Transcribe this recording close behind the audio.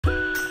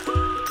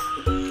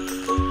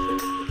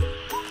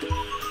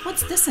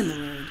What's this in the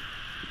road?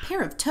 A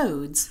pair of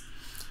toads.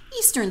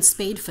 Eastern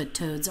spadefoot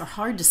toads are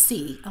hard to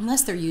see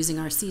unless they're using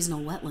our seasonal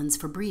wetlands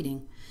for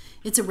breeding.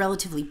 It's a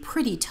relatively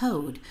pretty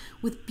toad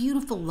with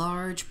beautiful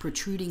large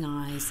protruding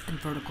eyes and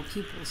vertical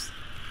pupils.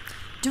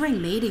 During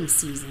mating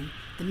season,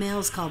 the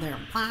males call their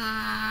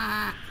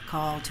waaah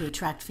call to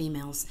attract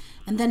females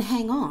and then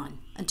hang on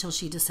until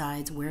she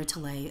decides where to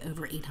lay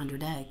over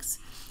 800 eggs.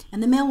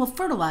 And the male will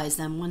fertilize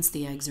them once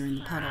the eggs are in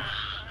the puddle.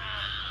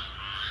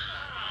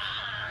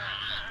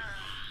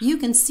 You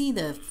can see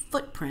the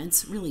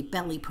footprints, really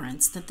belly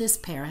prints, that this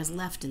pair has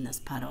left in this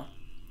puddle.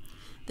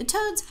 The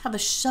toads have a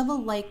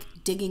shovel-like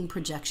digging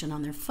projection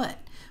on their foot,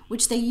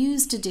 which they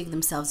use to dig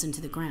themselves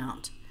into the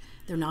ground.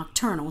 They're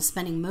nocturnal,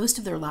 spending most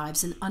of their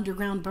lives in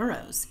underground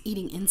burrows,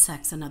 eating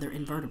insects and other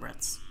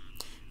invertebrates.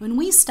 When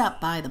we stop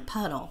by the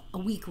puddle a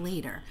week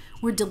later,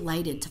 we're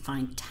delighted to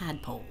find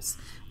tadpoles,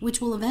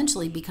 which will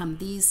eventually become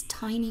these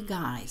tiny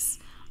guys,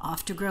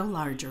 off to grow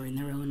larger in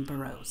their own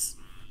burrows.